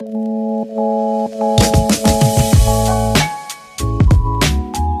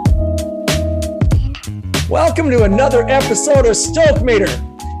Welcome to another episode of Stokemeter.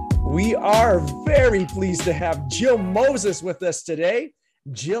 We are very pleased to have Jill Moses with us today.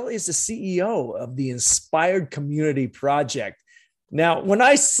 Jill is the CEO of the Inspired Community Project. Now, when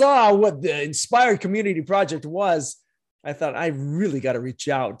I saw what the Inspired Community Project was, I thought I really got to reach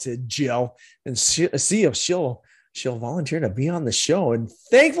out to Jill and see if she'll volunteer to be on the show. And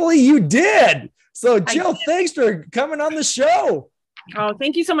thankfully you did. So Jill, thanks for coming on the show. Oh,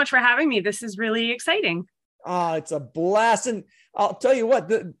 thank you so much for having me. This is really exciting. Oh, it's a blast. And I'll tell you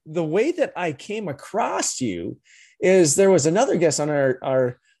what, the way that I came across you is there was another guest on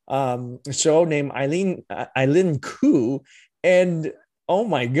our show named Eileen Koo. And oh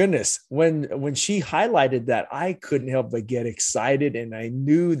my goodness, when she highlighted that, I couldn't help but get excited. And I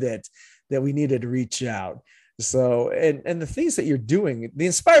knew that we needed to reach out. So, and the things that you're doing, the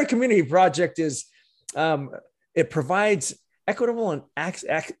Inspired Community Project is, it provides equitable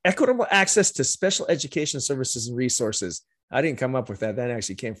access to special education services and resources. I didn't come up with that. That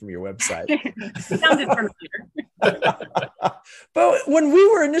actually came from your website. Sounded familiar. But when we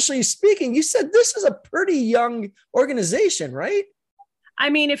were initially speaking, you said this is a pretty young organization, right? I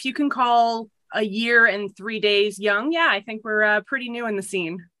mean, if you can call a year and 3 days young, yeah, I think we're pretty new in the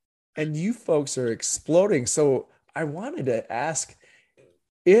scene. And you folks are exploding. So I wanted to ask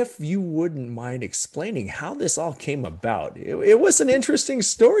if you wouldn't mind explaining how this all came about. It was an interesting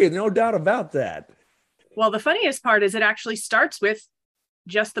story, no doubt about that. Well, the funniest part is it actually starts with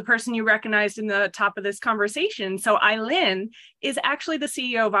just the person you recognized in the top of this conversation. So Eileen is actually the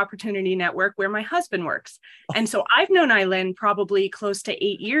CEO of Opportunity Network, where my husband works. And so I've known Eileen probably close to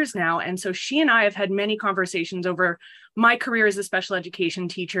 8 years now. And so she and I have had many conversations over my career as a special education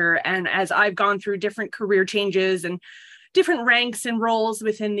teacher. And as I've gone through different career changes and different ranks and roles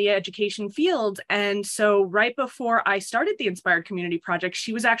within the education field. And so right before I started the Inspired Community Project,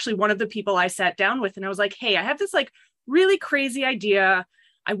 she was actually one of the people I sat down with. And I was like, hey, I have this really crazy idea.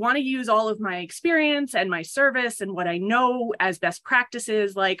 I want to use all of my experience and my service and what I know as best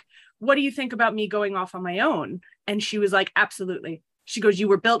practices. Like, what do you think about me going off on my own? And she was like, absolutely. She goes, you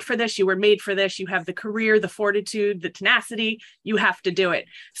were built for this. You were made for this. You have the career, the fortitude, the tenacity. You have to do it.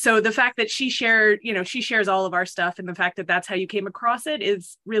 So the fact that she shares all of our stuff, and the fact that that's how you came across it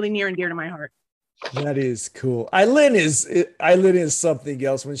is really near and dear to my heart. That is cool. Eileen is something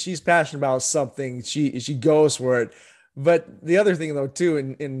else. When she's passionate about something, she goes for it. But the other thing, though, too,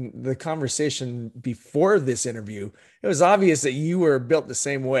 in the conversation before this interview, it was obvious that you were built the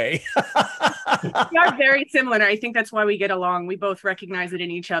same way. We are very similar. And I think that's why we get along. We both recognize it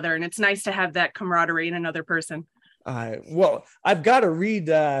in each other. And it's nice to have that camaraderie in another person. Well, I've got to read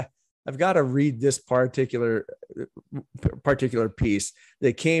this particular piece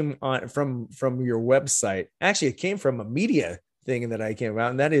that came on from your website. Actually, it came from a media thing that I came about,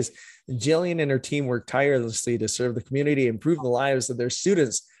 and that is Jillian and her team work tirelessly to serve the community, improve the lives of their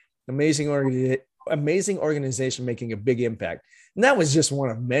students. Amazing organization making a big impact. And that was just one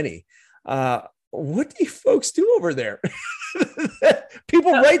of many. What do you folks do over there?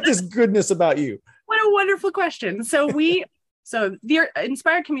 People write this goodness about you. What a wonderful question. So the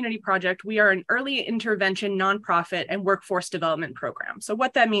Inspired Community Project, we are an early intervention nonprofit and workforce development program. So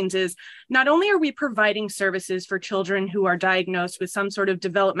what that means is not only are we providing services for children who are diagnosed with some sort of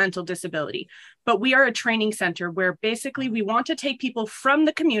developmental disability, but we are a training center where basically we want to take people from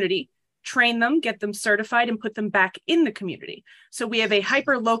the community, train them, get them certified, and put them back in the community. So we have a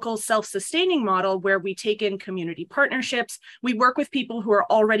hyper-local self-sustaining model where we take in community partnerships. We work with people who are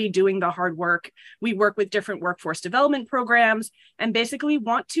already doing the hard work. We work with different workforce development programs, and basically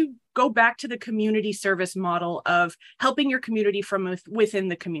want to go back to the community service model of helping your community from within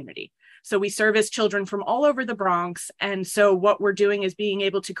the community. So we service children from all over the Bronx. And so what we're doing is being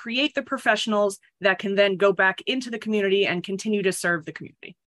able to create the professionals that can then go back into the community and continue to serve the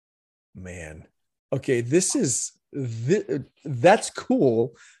community. Man, okay, that's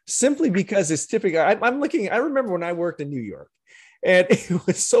cool. Simply because it's typical. I remember when I worked in New York, and it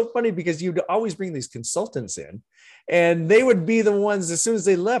was so funny because you'd always bring these consultants in, and they would be the ones as soon as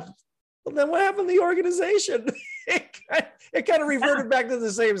they left. Well, then what happened to the organization? It kind of reverted back to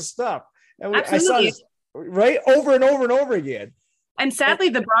the same stuff. And I saw this right over and over and over again. And sadly,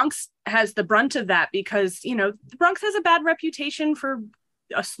 the Bronx has the brunt of that because, the Bronx has a bad reputation for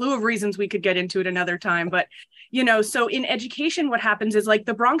a slew of reasons we could get into at another time. But, so in education, what happens is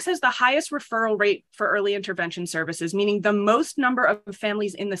the Bronx has the highest referral rate for early intervention services, meaning the most number of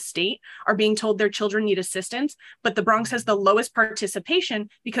families in the state are being told their children need assistance. But the Bronx has the lowest participation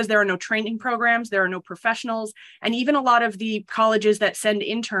because there are no training programs, there are no professionals. And even a lot of the colleges that send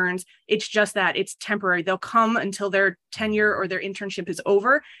interns, it's just that it's temporary. They'll come until their tenure or their internship is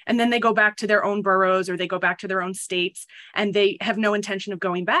over, and then they go back to their own boroughs or they go back to their own states, and they have no intention of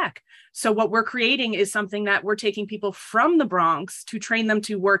going back. So what we're creating is something that we're taking people from the Bronx to train them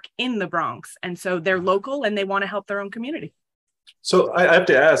to work in the Bronx. And so they're local and they want to help their own community. So I have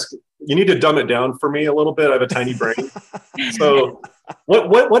to ask, you need to dumb it down for me a little bit. I have a tiny brain. So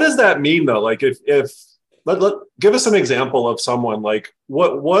what does that mean though? Like if give us an example of someone, like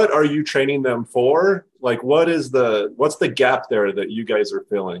what are you training them for? Like what's the gap there that you guys are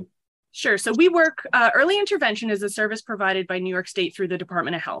filling? Sure. So we work, early intervention is a service provided by New York State through the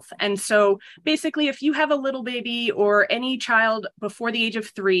Department of Health. And so basically, if you have a little baby or any child before the age of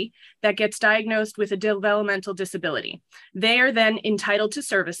 3 that gets diagnosed with a developmental disability, they are then entitled to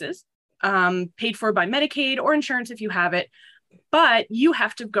services paid for by Medicaid or insurance if you have it. But you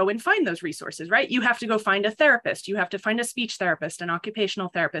have to go and find those resources, right? You have to go find a therapist. You have to find a speech therapist, an occupational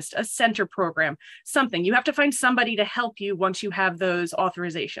therapist, a center program, something. You have to find somebody to help you once you have those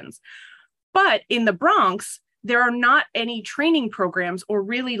authorizations. But in the Bronx, there are not any training programs or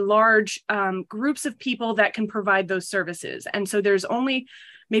really large groups of people that can provide those services. And so there's only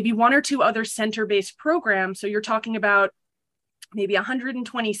maybe 1 or 2 other center-based programs. So you're talking about maybe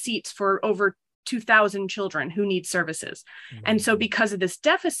 120 seats for over 2,000 children who need services. Mm-hmm. And so because of this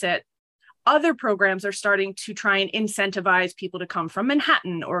deficit, other programs are starting to try and incentivize people to come from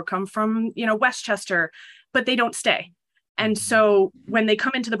Manhattan or come from, Westchester, but they don't stay. And so when they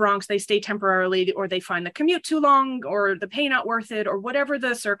come into the Bronx, they stay temporarily, or they find the commute too long, or the pay not worth it, or whatever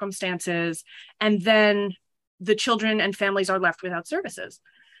the circumstances. And then the children and families are left without services.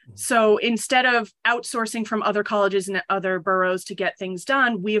 So instead of outsourcing from other colleges and other boroughs to get things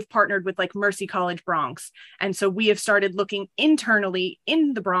done, we have partnered with like Mercy College Bronx. And so we have started looking internally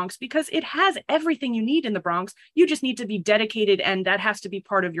in the Bronx because it has everything you need in the Bronx. You just need to be dedicated. And that has to be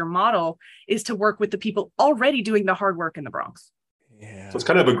part of your model, is to work with the people already doing the hard work in the Bronx. Yeah. So it's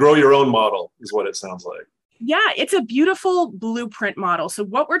kind of a grow your own model is what it sounds like. Yeah, it's a beautiful blueprint model. So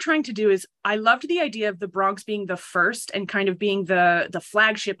what we're trying to do is, I loved the idea of the Bronx being the first and kind of being the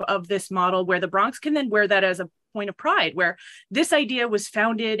flagship of this model, where the Bronx can then wear that as a point of pride, where this idea was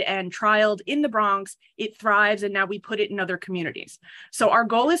founded and trialed in the Bronx, it thrives, and now we put it in other communities. So our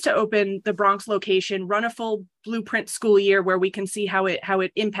goal is to open the Bronx location, run a full blueprint school year where we can see how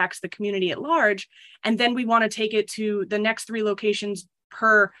it impacts the community at large. And then we want to take it to the next 3 locations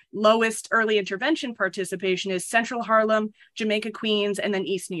per lowest early intervention participation is Central Harlem, Jamaica, Queens, and then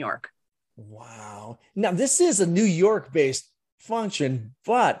East New York. Wow. Now, this is a New York-based function,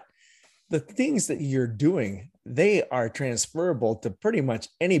 but the things that you're doing, they are transferable to pretty much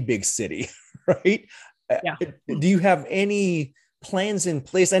any big city, right? Yeah. Do you have any plans in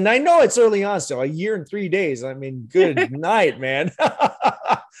place? And I know it's early on, so a year and 3 days. I mean, good night, man.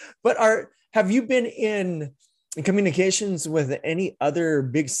 But have you been in communications with any other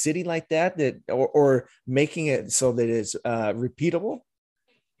big city like that or making it so that it's repeatable?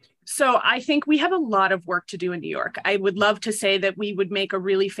 So I think we have a lot of work to do in New York. I would love to say that we would make a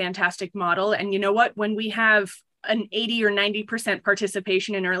really fantastic model. And you know what? When we have an 80 or 90%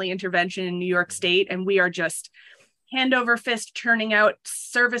 participation in early intervention in New York State, and we are just hand over fist churning out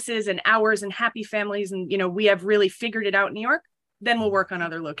services and hours and happy families, and we have really figured it out in New York, then we'll work on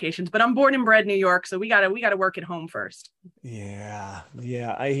other locations. But I'm born and bred New York, so we gotta work at home first. Yeah,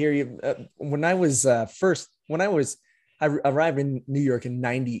 I hear you. I arrived in New York in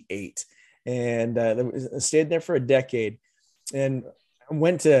 '98, and I stayed there for a decade, and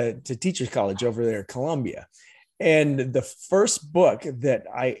went to Teachers College over there, Columbia. And the first book that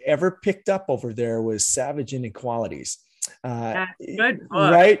I ever picked up over there was Savage Inequalities. Good book.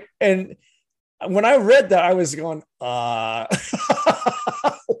 Right? And when I read that, I was going, wow.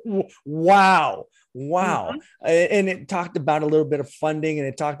 Mm-hmm. And it talked about a little bit of funding, and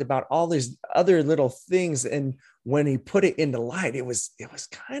it talked about all these other little things. And when he put it into light, it was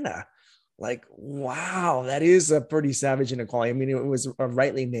kind of like, wow, that is a pretty savage inequality. I mean, it was a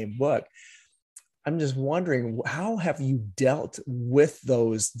rightly named book. I'm just wondering, how have you dealt with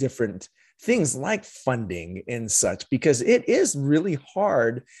those different things like funding and such? Because it is really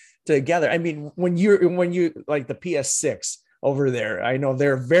hard to gather. I mean, when you like the PS6 over there, I know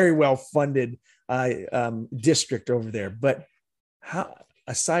they're a very well funded district over there, but how,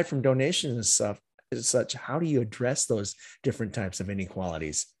 aside from donations and stuff, as such, how do you address those different types of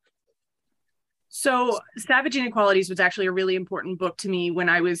inequalities? So Savage Inequalities was actually a really important book to me when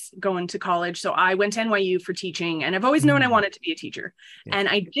I was going to college. So I went to NYU for teaching, and I've always known I wanted to be a teacher. Yeah. And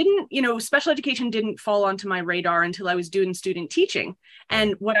I didn't, special education didn't fall onto my radar until I was doing student teaching.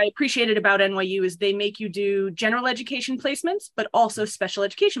 And what I appreciated about NYU is they make you do general education placements, but also special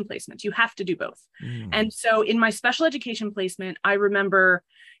education placements. You have to do both. And so in my special education placement, I remember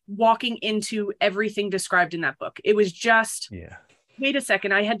walking into everything described in that book. It was just, wait a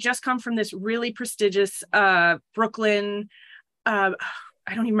second, I had just come from this really prestigious Brooklyn,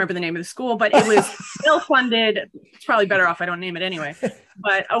 I don't even remember the name of the school, but it was well-funded. It's probably better off I don't name it anyway,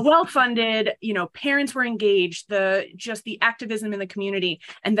 but a well-funded, parents were engaged, the activism in the community.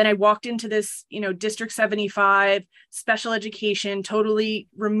 And then I walked into this, District 75, special education, totally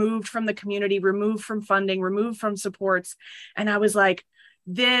removed from the community, removed from funding, removed from supports. And I was like,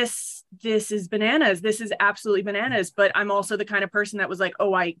 this is bananas. This is absolutely bananas. But I'm also the kind of person that was like,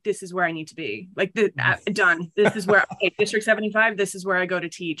 this is where I need to be. Like, done. This is where, District 75, this is where I go to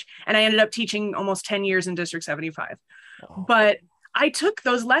teach. And I ended up teaching almost 10 years in District 75. Oh. But I took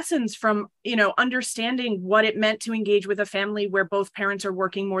those lessons from, understanding what it meant to engage with a family where both parents are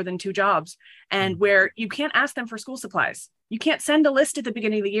working more than 2 jobs, and where you can't ask them for school supplies. You can't send a list at the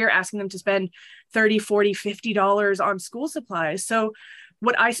beginning of the year asking them to spend $30, $40, $50 on school supplies. So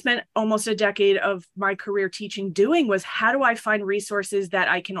what I spent almost a decade of my career teaching doing was, how do I find resources that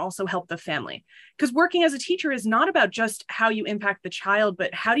I can also help the family? Because working as a teacher is not about just how you impact the child,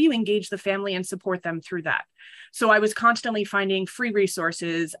 but how do you engage the family and support them through that? So I was constantly finding free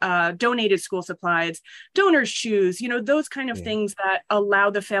resources, donated school supplies, donors' shoes, those kind of things that allow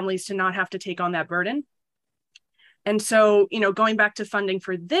the families to not have to take on that burden. And so, going back to funding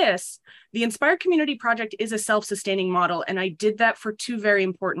for this, the Inspired Community Project is a self-sustaining model. And I did that for 2 very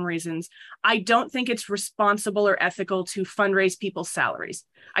important reasons. I don't think it's responsible or ethical to fundraise people's salaries.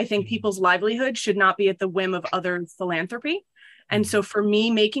 I think people's livelihood should not be at the whim of other philanthropy. And so for me,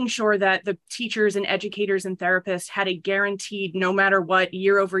 making sure that the teachers and educators and therapists had a guaranteed, no matter what,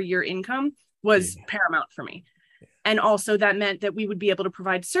 year-over-year income was paramount for me. And also that meant that we would be able to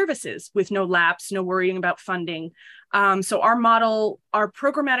provide services with no lapse, no worrying about funding. So our model, our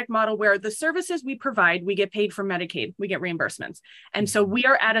programmatic model, where the services we provide, we get paid from Medicaid, we get reimbursements. And so we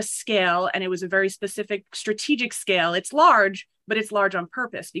are at a scale, and it was a very specific strategic scale. It's large, but it's large on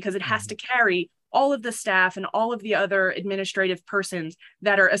purpose because it has to carry all of the staff and all of the other administrative persons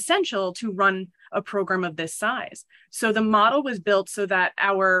that are essential to run a program of this size. So the model was built so that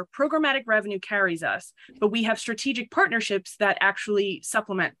our programmatic revenue carries us, but we have strategic partnerships that actually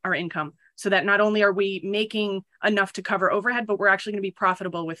supplement our income, so that not only are we making enough to cover overhead, but we're actually going to be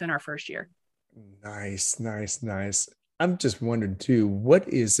profitable within our first year. Nice. I'm just wondering too, what's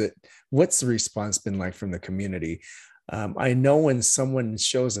the response been like from the community? I know when someone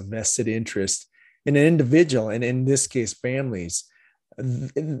shows a vested interest in an individual, and in this case, families,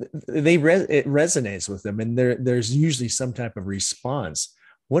 it resonates with them, and there's usually some type of response.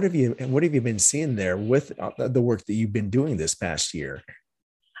 What have you been seeing there with the work that you've been doing this past year?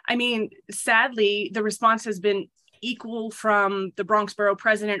 I mean, sadly, the response has been equal from the Bronx Borough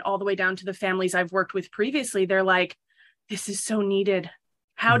president all the way down to the families I've worked with previously. They're like, this is so needed.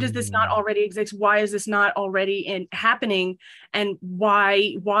 How does this not already exist? Why is this not already happening? And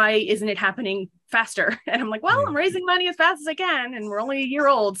why isn't it happening faster? And I'm like, well, I'm raising money as fast as I can, and we're only a year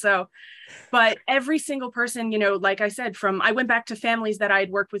old. So, but every single person, like I said, I went back to families that I had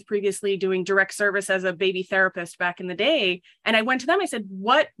worked with previously doing direct service as a baby therapist back in the day. And I went to them, I said,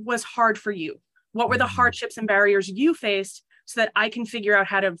 what was hard for you? What were the hardships and barriers you faced, so that I can figure out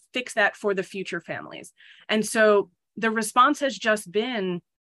how to fix that for the future families? And so the response has just been,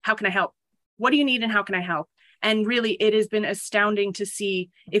 how can I help? What do you need and how can I help? And really, it has been astounding to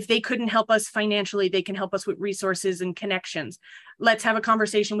see, if they couldn't help us financially, they can help us with resources and connections. Let's have a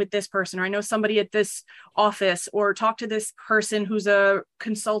conversation with this person, or I know somebody at this office, or talk to this person who's a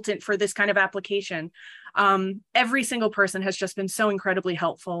consultant for this kind of application. Every single person has just been so incredibly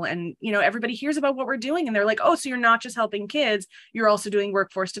helpful. And, everybody hears about what we're doing and they're like, oh, so you're not just helping kids, you're also doing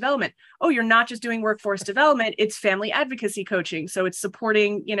workforce development. Oh, you're not just doing workforce development, it's family advocacy coaching. So it's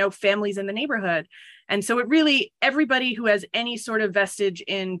supporting, families in the neighborhood. And so it really, everybody who has any sort of vestige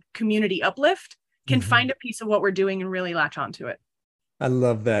in community uplift can find a piece of what we're doing and really latch onto it. I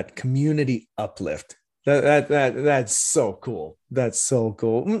love that, community uplift. That's so cool. That's so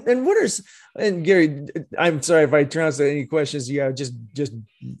cool. And Gary, I'm sorry if I translate any questions you have, just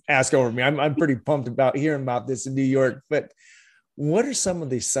ask over me. I'm pretty pumped about hearing about this in New York. But what are some of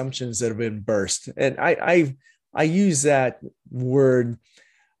the assumptions that have been burst? And I use that word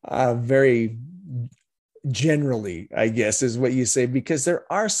very generally, I guess is what you say, because there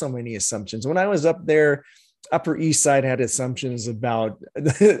are so many assumptions. When I was up there, Upper East Side had assumptions about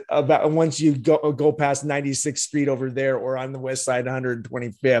about once you go past 96th Street over there, or on the West Side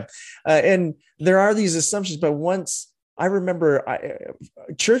 125th, and there are these assumptions. But once I remember,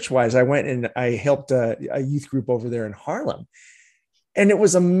 church-wise, I went and I helped a youth group over there in Harlem, and it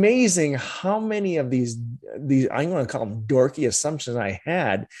was amazing how many of these I'm going to call them dorky assumptions I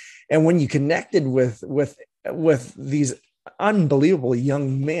had, and when you connected with these unbelievable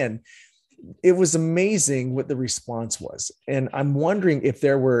young men, it was amazing what the response was. And I'm wondering if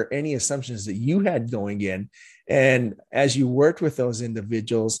there were any assumptions that you had going in, and as you worked with those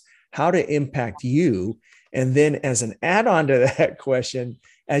individuals, how to impact you. And then as an add-on to that question,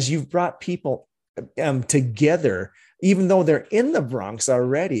 as you've brought people together, even though they're in the Bronx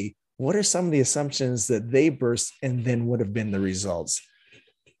already, what are some of the assumptions that they burst, and then what have been the results?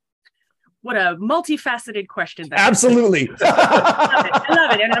 What a multifaceted question. Absolutely. I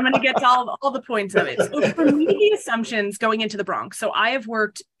love it. And I'm going to get to all the points of it. So for me, the assumptions going into the Bronx. So I have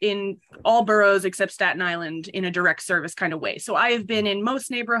worked in all boroughs except Staten Island in a direct service kind of way. So I have been in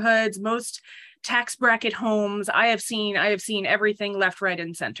most neighborhoods, most tax bracket homes. I have seen everything left, right,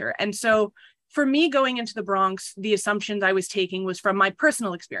 and center. And so for me, going into the Bronx, the assumptions I was taking was from my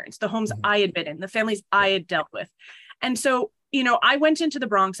personal experience, the homes I had been in, the families I had dealt with. And so, I went into the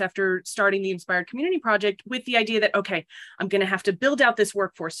Bronx after starting the Inspired Community Project with the idea that, okay, I'm going to have to build out this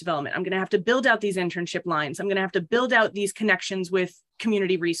workforce development. I'm going to have to build out these internship lines. I'm going to have to build out these connections with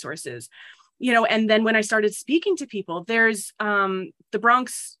community resources, and then when I started speaking to people, there's the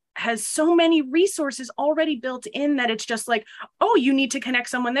Bronx has so many resources already built in that it's just like, oh, you need to connect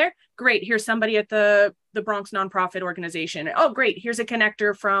someone there. Great. Here's somebody at the Bronx nonprofit organization. Oh, great. Here's a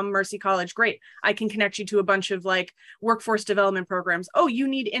connector from Mercy College. Great. I can connect you to a bunch of like workforce development programs. Oh, you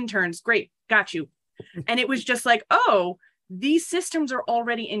need interns. Great. Got you. And it was just like, oh, these systems are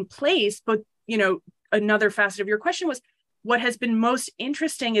already in place. But, another facet of your question was what has been most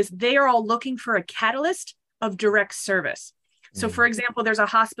interesting is they are all looking for a catalyst of direct service. So for example, there's a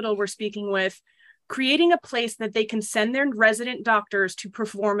hospital we're speaking with, creating a place that they can send their resident doctors to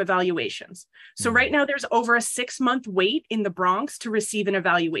perform evaluations. So right now there's over a 6-month wait in the Bronx to receive an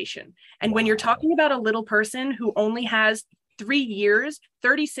evaluation. And when you're talking about a little person who only has 3 years,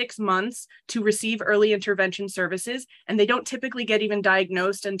 36 months to receive early intervention services, and they don't typically get even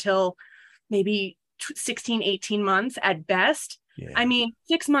diagnosed until maybe 16, 18 months at best. Yeah. I mean,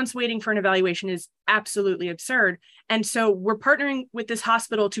 6 months waiting for an evaluation is absolutely absurd. And so we're partnering with this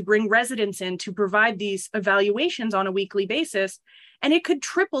hospital to bring residents in to provide these evaluations on a weekly basis. And it could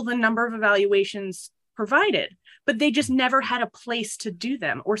triple the number of evaluations provided, but they just never had a place to do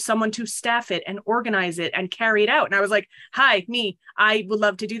them or someone to staff it and organize it and carry it out. And I was like, hi, me, I would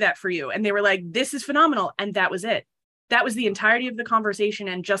love to do that for you. And they were like, this is phenomenal. And that was it. That was the entirety of the conversation.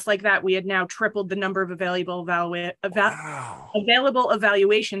 And just like that, we had now tripled the number of available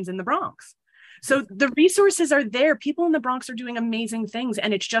evaluations in the Bronx. So the resources are there. People in the Bronx are doing amazing things.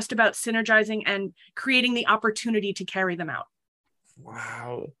 And it's just about synergizing and creating the opportunity to carry them out.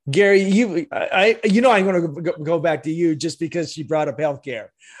 Wow. Gary, I'm going to go back to you just because she brought up healthcare.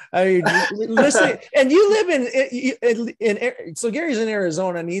 I mean, listen, and you live in so Gary's in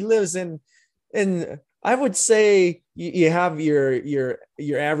Arizona and he lives in I would say you have your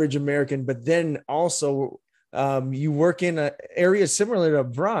average American, but then also you work in an area similar to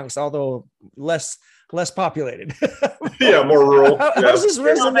Bronx, although less populated. Yeah, more rural. How's this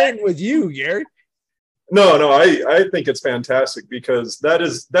resonating with you, Gary? No, I think it's fantastic because that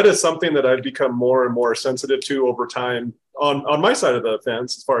is something that I've become more and more sensitive to over time on my side of the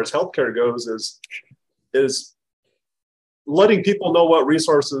fence as far as healthcare goes is letting people know what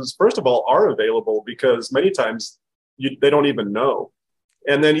resources, first of all, are available, because many times they don't even know.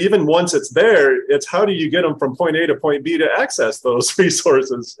 And then even once it's there, it's how do you get them from point A to point B to access those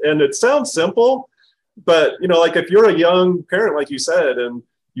resources? And it sounds simple, but like if you're a young parent, like you said, and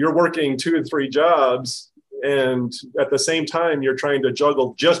you're working 2 and 3 jobs, and at the same time, you're trying to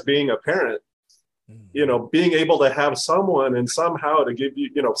juggle just being a parent, being able to have someone and somehow to give you,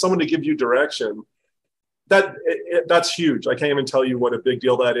 someone to give you direction, that's huge. I can't even tell you what a big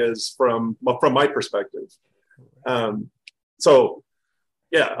deal that is from my perspective. So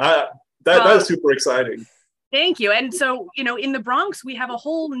yeah, that is super exciting. Thank you. And so, in the Bronx, we have a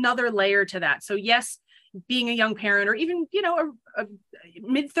whole nother layer to that. So yes, being a young parent or even, a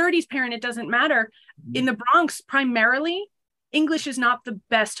mid-30s parent, it doesn't matter. In the Bronx, primarily, English is not the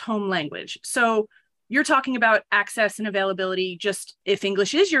best home language. So you're talking about access and availability. Just if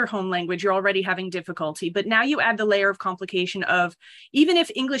English is your home language, you're already having difficulty. But now you add the layer of complication of, even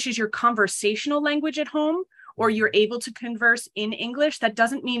if English is your conversational language at home, or you're able to converse in English, that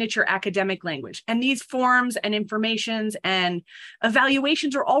doesn't mean it's your academic language. And these forms and informations and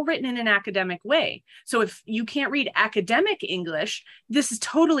evaluations are all written in an academic way. So if you can't read academic English, this is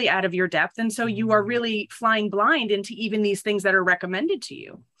totally out of your depth. And so you are really flying blind into even these things that are recommended to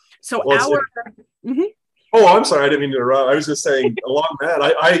you. So Oh, I'm sorry, I didn't mean to interrupt. I was just saying along that,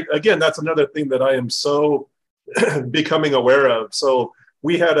 I again, that's another thing that I am so becoming aware of. So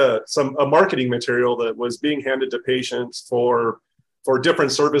we had a marketing material that was being handed to patients for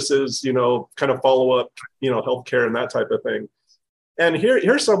different services, you know, kind of follow up, you know, healthcare and that type of thing. And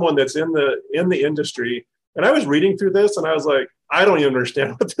here's someone that's in the industry, and I was reading through this, and I was like, I don't even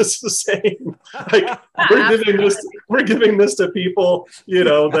understand what this is saying. Like, we're giving this to people, you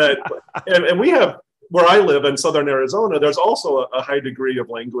know, that, and we have, where I live in Southern Arizona, there's also a high degree of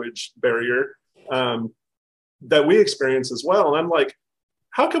language barrier that we experience as well. And I'm like,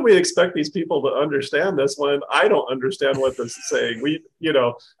 how can we expect these people to understand this when I don't understand what this is saying?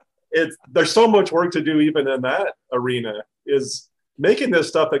 There's so much work to do even in that arena, is making this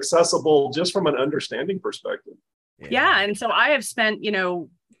stuff accessible just from an understanding perspective. Yeah. And so I have spent, you know,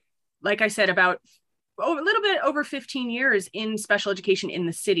 like I said, about a little bit over 15 years in special education in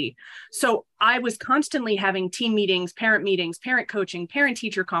the city. So I was constantly having team meetings, parent coaching, parent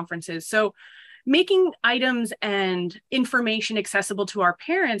teacher conferences. So making items and information accessible to our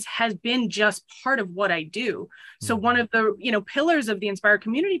parents has been just part of what I do. So one of the, you know, pillars of the Inspire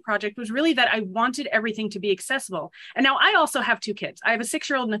Community Project was really that I wanted everything to be accessible. And now I also have two kids. I have a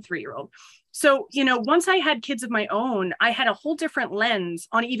 6-year-old and a 3-year-old. So, you know, once I had kids of my own, I had a whole different lens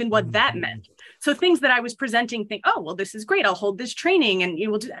on even what that meant. So things that I was presenting, oh, well, this is great. I'll hold this training and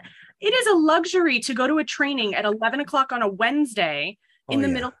you will do that. It is a luxury to go to a training at 11 o'clock on a Wednesday in the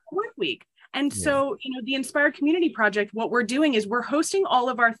middle of the work week. And so, you know, the Inspire Community Project, what we're doing is we're hosting all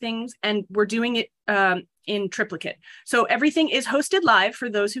of our things, and we're doing it in triplicate. So everything is hosted live for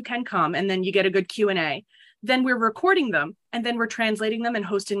those who can come, and then you get a good Q&A. Then we're recording them, and then we're translating them and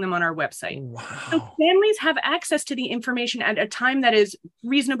hosting them on our website. Wow. So families have access to the information at a time that is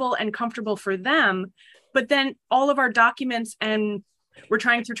reasonable and comfortable for them. But then all of our documents, and we're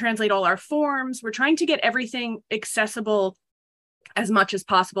trying to translate all our forms. We're trying to get everything accessible as much as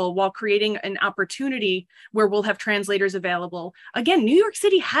possible, while creating an opportunity where we'll have translators available. Again, New York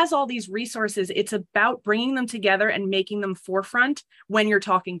City has all these resources. It's about bringing them together and making them forefront when you're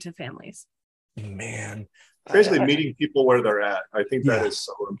talking to families. Man. Basically meeting people where they're at. I think that is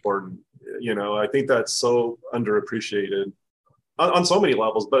so important. You know, I think that's so underappreciated on so many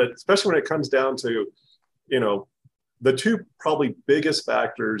levels, but especially when it comes down to, you know, the two probably biggest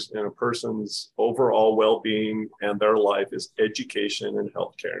factors in a person's overall well-being and their life is education and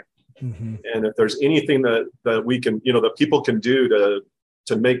healthcare. Mm-hmm. And if there's anything that we can, you know, that people can do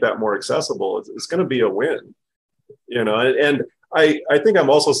to make that more accessible, it's going to be a win. You know, and I think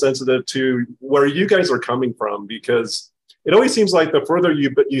I'm also sensitive to where you guys are coming from, because it always seems like the further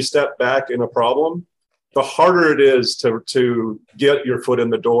you step back in a problem, the harder it is to get your foot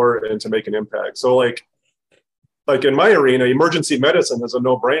in the door and to make an impact. So like in my arena, emergency medicine is a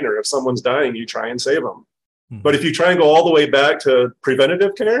no-brainer. If someone's dying, you try and save them. Mm-hmm. But if you try and go all the way back to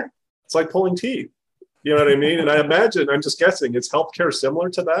preventative care, it's like pulling teeth. You know what I mean? And I imagine, I'm just guessing, is healthcare similar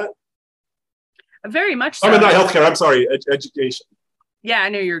to that? Very much so. I mean, not healthcare, I'm sorry, education. Yeah, I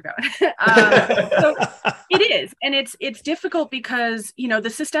knew you were going. So it is. And it's difficult because, you know, the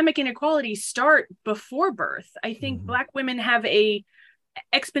systemic inequalities start before birth. I think Black women have a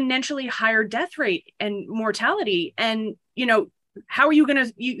exponentially higher death rate and mortality. And, you know, how are you going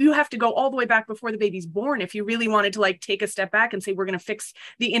to, you have to go all the way back before the baby's born. If you really wanted to like take a step back and say, we're going to fix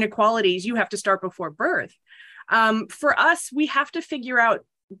the inequalities, you have to start before birth. For us, we have to figure out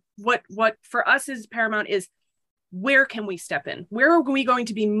what for us is paramount is, where can we step in? Where are we going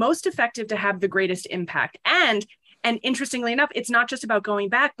to be most effective to have the greatest impact? And interestingly enough, it's not just about going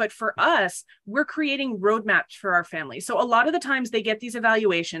back, but for us, we're creating roadmaps for our families. So a lot of the times they get these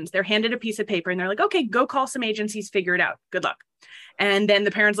evaluations, they're handed a piece of paper and they're like, okay, go call some agencies, figure it out. Good luck. And then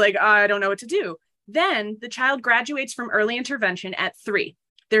the parent's like, I don't know what to do. Then the child graduates from early intervention at 3.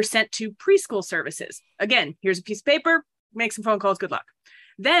 They're sent to preschool services. Again, here's a piece of paper, make some phone calls, good luck.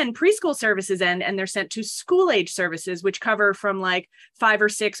 Then preschool services end and they're sent to school age services, which cover from like 5 or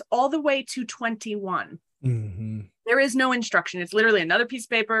 6 all the way to 21. Mm-hmm. There is no instruction. It's literally another piece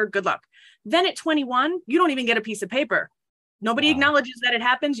of paper. Good luck. Then at 21, you don't even get a piece of paper. Nobody acknowledges that it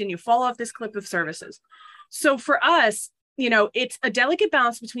happens and you fall off this cliff of services. So for us, you know, it's a delicate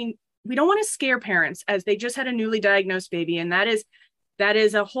balance between we don't want to scare parents as they just had a newly diagnosed baby. And that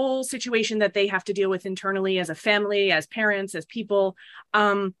is a whole situation that they have to deal with internally as a family, as parents, as people.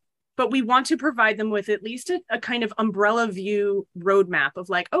 But we want to provide them with at least a kind of umbrella view roadmap of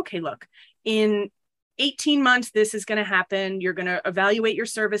like, okay, look, in 18 months, this is going to happen. You're going to evaluate your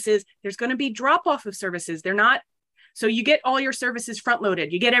services. There's going to be drop off of services. So you get all your services front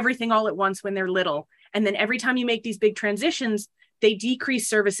loaded. You get everything all at once when they're little. And then every time you make these big transitions, they decrease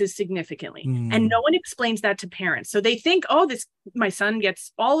services significantly. And no one explains that to parents. So they think, oh, my son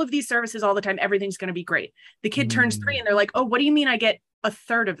gets all of these services all the time. Everything's going to be great. The kid turns 3 and they're like, oh, what do you mean I get a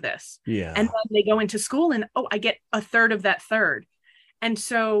third of this? Yeah. And then they go into school and, oh, I get a third of that third. And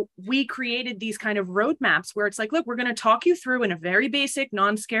so we created these kind of roadmaps where it's like, look, we're going to talk you through in a very basic,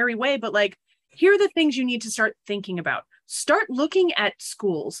 non-scary way, but like, here are the things you need to start thinking about. Start looking at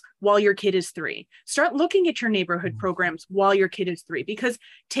schools while your kid is 3. Start looking at your neighborhood programs while your kid is 3, because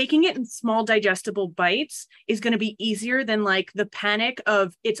taking it in small digestible bites is going to be easier than like the panic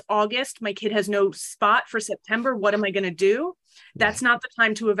of it's August, my kid has no spot for September. What am I going to do? That's not the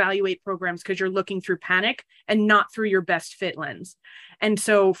time to evaluate programs because you're looking through panic and not through your best fit lens. And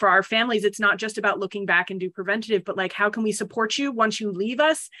so for our families, it's not just about looking back and do preventative, but like, how can we support you once you leave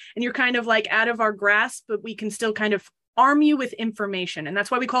us and you're kind of like out of our grasp, but we can still kind of arm you with information. And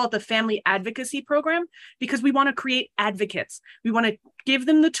that's why we call it the family advocacy program, because we want to create advocates. We want to give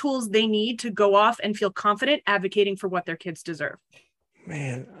them the tools they need to go off and feel confident advocating for what their kids deserve.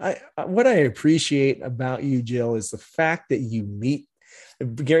 Man, what I appreciate about you, Jill, is the fact that you meet,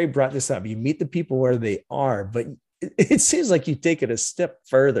 Gary brought this up, you meet the people where they are, but it seems like you take it a step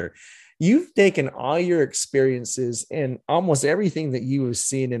further. You've taken all your experiences and almost everything that you have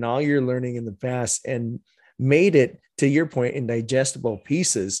seen and all your learning in the past and made it, to your point, in digestible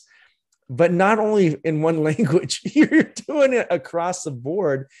pieces, but not only in one language, you're doing it across the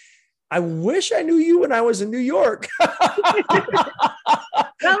board. I wish I knew you when I was in New York.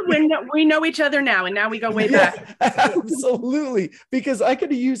 Well, we know each other now, and now we go way back. Absolutely. Because I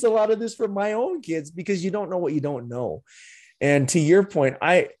could have used a lot of this for my own kids, because you don't know what you don't know. And to your point,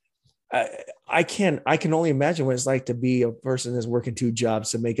 I can only imagine what it's like to be a person that's working 2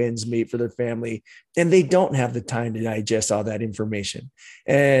 jobs to make ends meet for their family, and they don't have the time to digest all that information.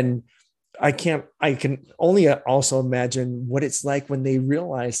 And I can only also imagine what it's like when they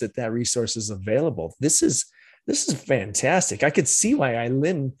realize that resource is available. This is fantastic. I could see why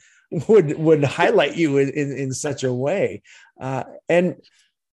Eileen would highlight you in such a way. And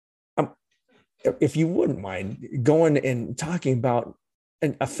if you wouldn't mind going and talking about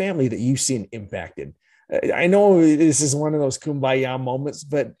a family that you've seen impacted. I know this is one of those kumbaya moments,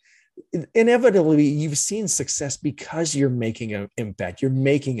 but inevitably you've seen success because you're making an impact, you're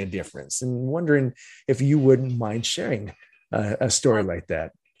making a difference, and wondering if you wouldn't mind sharing a story like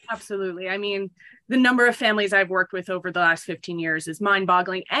that. Absolutely. I mean, the number of families I've worked with over the last 15 years is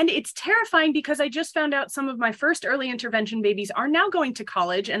mind-boggling. And it's terrifying because I just found out some of my first early intervention babies are now going to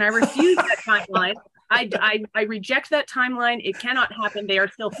college, and I refuse that timeline. I reject that timeline. It cannot happen. They are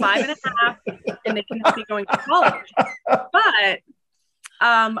still 5.5 and they cannot be going to college.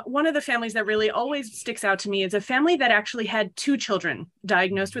 But one of the families that really always sticks out to me is a family that actually had 2 children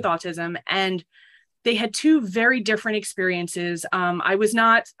diagnosed with autism, and they had 2 very different experiences. I was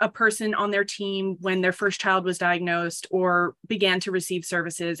not a person on their team when their first child was diagnosed or began to receive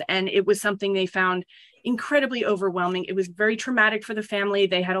services. And it was something they found incredibly overwhelming. It was very traumatic for the family.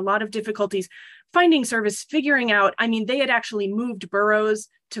 They had a lot of difficulties finding service, figuring out, I mean, they had actually moved boroughs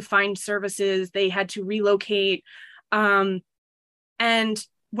to find services. They had to relocate. And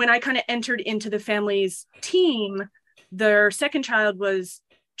when I kind of entered into the family's team, their second child was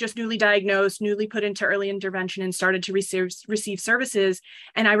just newly diagnosed, newly put into early intervention, and started to receive services.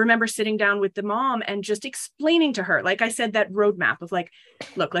 And I remember sitting down with the mom and just explaining to her, like I said, that roadmap of like,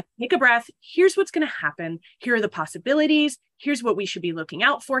 look, let's take a breath. Here's what's going to happen. Here are the possibilities. Here's what we should be looking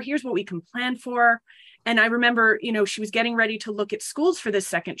out for. Here's what we can plan for. And I remember, she was getting ready to look at schools for this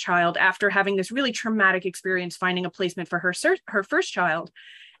second child after having this really traumatic experience finding a placement for her first child.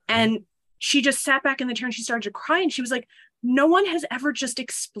 And she just sat back in the chair and she started to cry. And she was like, no one has ever just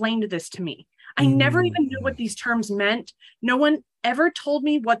explained this to me. I never even knew what these terms meant. No one ever told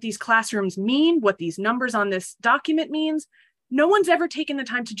me what these classrooms mean, what these numbers on this document means. No one's ever taken the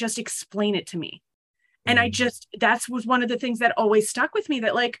time to just explain it to me. And that was one of the things that always stuck with me,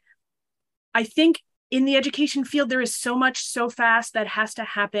 that like, I think in the education field, there is so much so fast that has to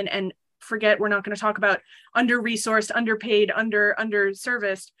happen. And we're not going to talk about under-resourced, underpaid,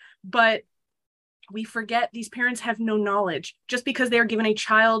 underserviced, but we forget these parents have no knowledge. Just because they are given a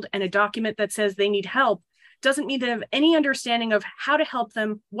child and a document that says they need help doesn't mean they have any understanding of how to help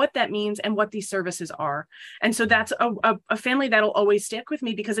them, what that means, and what these services are. And so that's a family that'll always stick with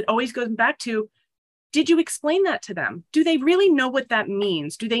me, because it always goes back to, did you explain that to them? Do they really know what that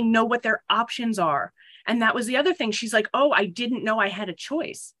means? Do they know what their options are? And that was the other thing. She's like, oh, I didn't know I had a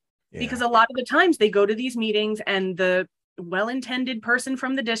choice. Yeah. Because a lot of the times they go to these meetings and the well-intended person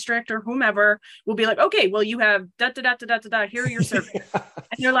from the district or whomever will be like, okay, well, you have here are your services. And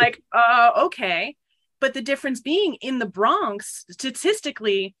they're like, okay. But the difference being, in the Bronx,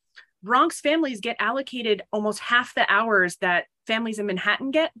 statistically, Bronx families get allocated almost half the hours that families in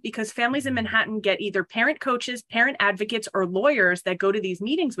Manhattan get, because families in Manhattan get either parent coaches, parent advocates, or lawyers that go to these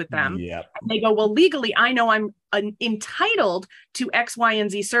meetings with them. Yep. And they go, well, legally, I know I'm entitled to X, Y,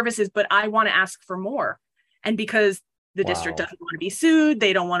 and Z services, but I want to ask for more. And because the district doesn't want to be sued,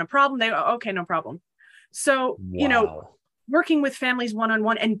 they don't want a problem, they go, okay, no problem. So, you know, working with families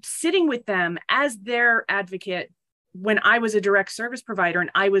one-on-one and sitting with them as their advocate, when I was a direct service provider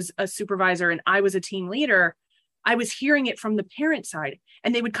and I was a supervisor and I was a team leader, I was hearing it from the parent side.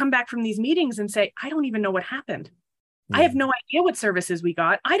 And they would come back from these meetings and say, I don't even know what happened. I have no idea what services we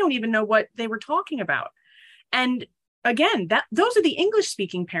got. I don't even know what they were talking about. And again, those are the English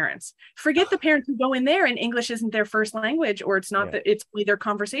speaking parents. Forget the parents who go in there and English isn't their first language, or it's not that it's only their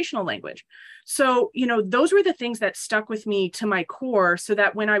conversational language. So, you know, those were the things that stuck with me to my core, so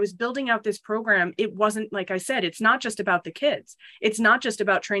that when I was building out this program, it wasn't, like I said, it's not just about the kids. It's not just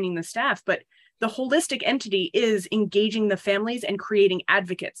about training the staff, but the holistic entity is engaging the families and creating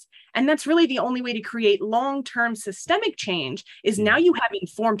advocates. And that's really the only way to create long-term systemic change, is now you have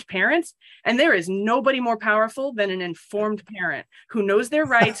informed parents, and there is nobody more powerful than an informed parent who knows their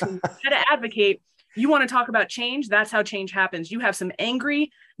rights, who knows how to advocate. You want to talk about change? That's how change happens. You have some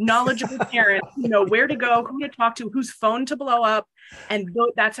angry, knowledgeable parents who know where to go, who to talk to, whose phone to blow up. And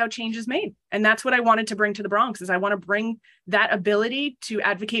that's how change is made. And that's what I wanted to bring to the Bronx, is I want to bring that ability to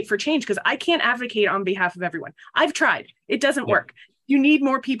advocate for change, because I can't advocate on behalf of everyone. I've tried. It doesn't work. You need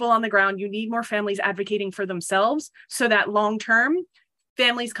more people on the ground. You need more families advocating for themselves, so that long-term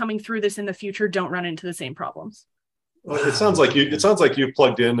families coming through this in the future don't run into the same problems. Well, it sounds like you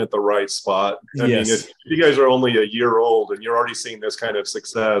plugged in at the right spot. I mean, if you guys are only a year old and you're already seeing this kind of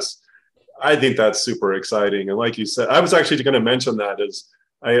success, I think that's super exciting. And like you said, I was actually going to mention that, is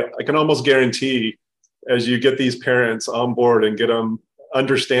I can almost guarantee, as you get these parents on board and get them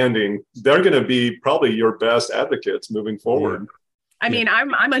understanding, they're going to be probably your best advocates moving forward. I mean,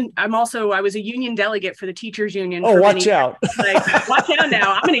 I was a union delegate for the teachers union. Oh, watch out. Like, watch out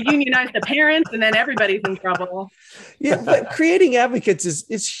now. I'm going to unionize the parents, and then everybody's in trouble. Yeah, but creating advocates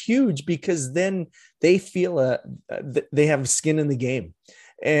is huge, because then they feel they have skin in the game.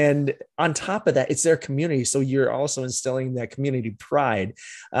 And on top of that, it's their community. So you're also instilling that community pride.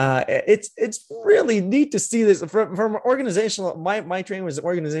 It's really neat to see this from organizational. My training was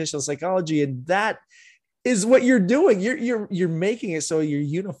organizational psychology, and that is what you're doing. You're making it so you're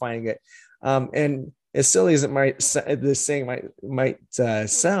unifying it. And as silly as it might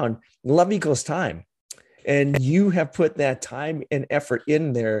sound, love equals time. And you have put that time and effort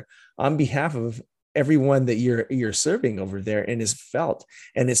in there on behalf of everyone that you're serving over there, and is felt.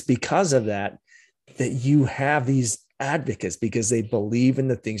 And it's because of that you have these advocates, because they believe in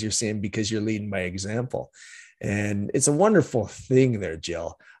the things you're saying, because you're leading by example. And it's a wonderful thing there,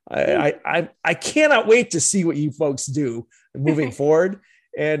 Jill. I cannot wait to see what you folks do moving forward.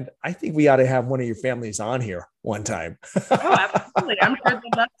 And I think we ought to have one of your families on here one time. Oh, absolutely. I'm sure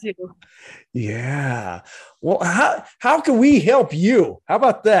they'd love to. Yeah. Well, how can we help you? How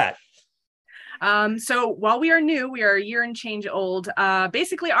about that? So while we are new, we are a year and change old.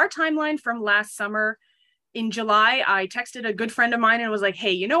 Basically, our timeline from last summer, in July, I texted a good friend of mine and was like,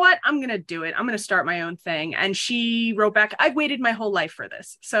 hey, you know what? I'm going to do it. I'm going to start my own thing. And she wrote back, I've waited my whole life for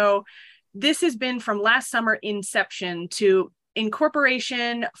this. So this has been from last summer inception to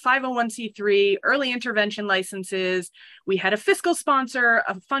incorporation, 501c3, early intervention licenses. We had a fiscal sponsor,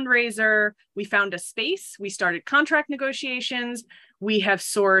 a fundraiser. We found a space. We started contract negotiations. We have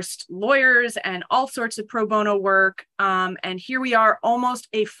sourced lawyers and all sorts of pro bono work. And here we are almost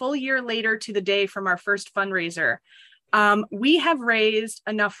a full year later to the day from our first fundraiser. We have raised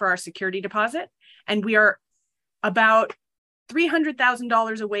enough for our security deposit, and we are about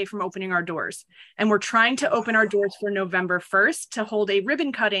 $300,000 away from opening our doors. And we're trying to open our doors for November 1st to hold a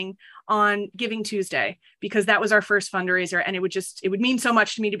ribbon cutting on Giving Tuesday, because that was our first fundraiser. And it would mean so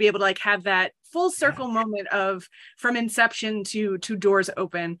much to me to be able to like have that full circle moment of from inception to doors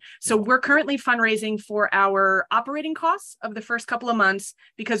open. So we're currently fundraising for our operating costs of the first couple of months,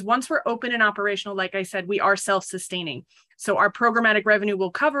 because once we're open and operational, like I said, we are self-sustaining. So our programmatic revenue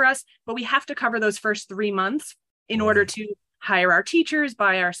will cover us, but we have to cover those first 3 months in order to hire our teachers,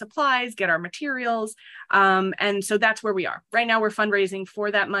 buy our supplies, get our materials. And so that's where we are. Right now, we're fundraising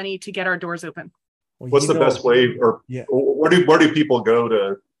for that money to get our doors open. What's the best way, or where do people go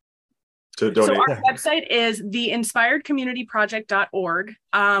to donate? So our website is theinspiredcommunityproject.org.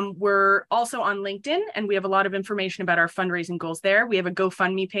 We're also on LinkedIn, and we have a lot of information about our fundraising goals there. We have a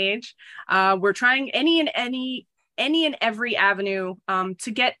GoFundMe page. We're trying any and every avenue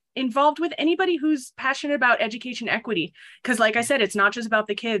to get involved with anybody who's passionate about education equity. Because like I said, it's not just about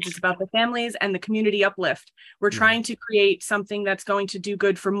the kids, it's about the families and the community uplift. We're trying to create something that's going to do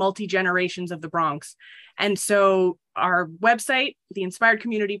good for multi-generations of the Bronx. And so our website,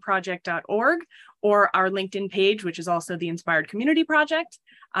 theinspiredcommunityproject.org, or our LinkedIn page, which is also the Inspired Community Project.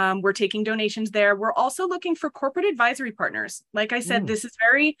 We're taking donations there. We're also looking for corporate advisory partners. Like I said, this is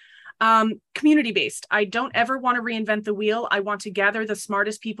very community-based. I don't ever want to reinvent the wheel. I want to gather the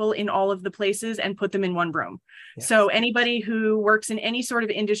smartest people in all of the places and put them in one room. Yes. So anybody who works in any sort of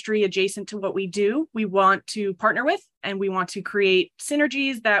industry adjacent to what we do, we want to partner with, and we want to create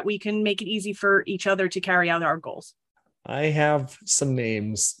synergies that we can make it easy for each other to carry out our goals. I have some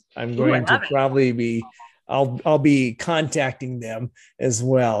names. I'm going to probably be, I'll be contacting them as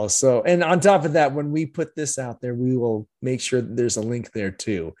well. So, and on top of that, when we put this out there, we will make sure that there's a link there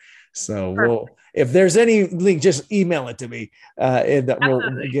too. So if there's any link, just email it to me, and we'll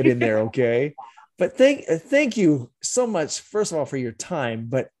get in there. Okay. But thank you so much, first of all, for your time,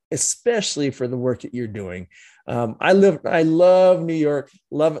 but especially for the work that you're doing. I love New York.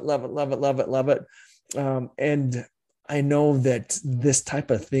 Love it. And I know that this type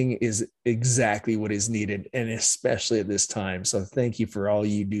of thing is exactly what is needed, and especially at this time. So thank you for all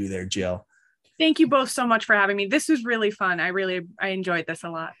you do there, Jill. Thank you both so much for having me. This was really fun. I enjoyed this a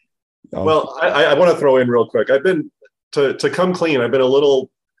lot. Well, I want to throw in real quick. I've been to come clean. I've been a little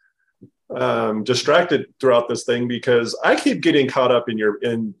distracted throughout this thing because I keep getting caught up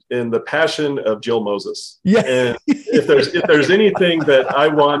in the passion of Jill Moses. Yeah. And if there's anything that I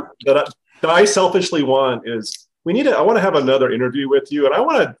want, that I selfishly want, is I want to have another interview with you.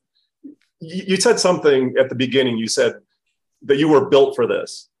 And you said something at the beginning. You said that you were built for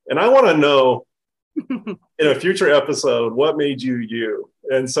this. And I want to know in a future episode, what made you you?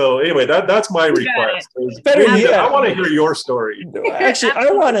 And so anyway, that's my request. I want to hear your story. Actually,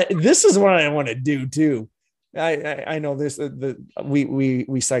 this is what I want to do too. I know this, we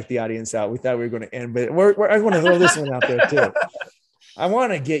psyched the audience out. We thought we were going to end, but I want to throw this one out there too. I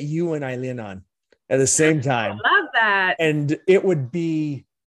want to get you and Eileen on at the same time. I love that. And it would be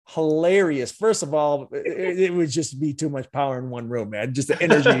hilarious. First of all, it would just be too much power in one room, man. Just the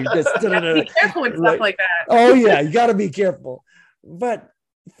energy. Be careful with stuff like that. Oh yeah, you got to be careful. But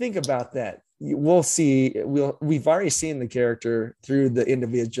think about that. We'll see. We've already seen the character through the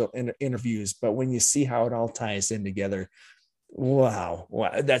individual interviews, but when you see how it all ties in together, wow,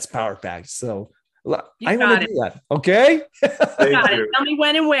 that's power packed. So I want to do that. Okay. Got it. Tell me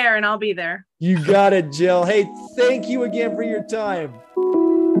when and where, and I'll be there. You got it, Jill. Hey, thank you again for your time.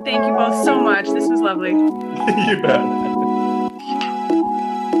 Thank you both so much. This was lovely. You bet.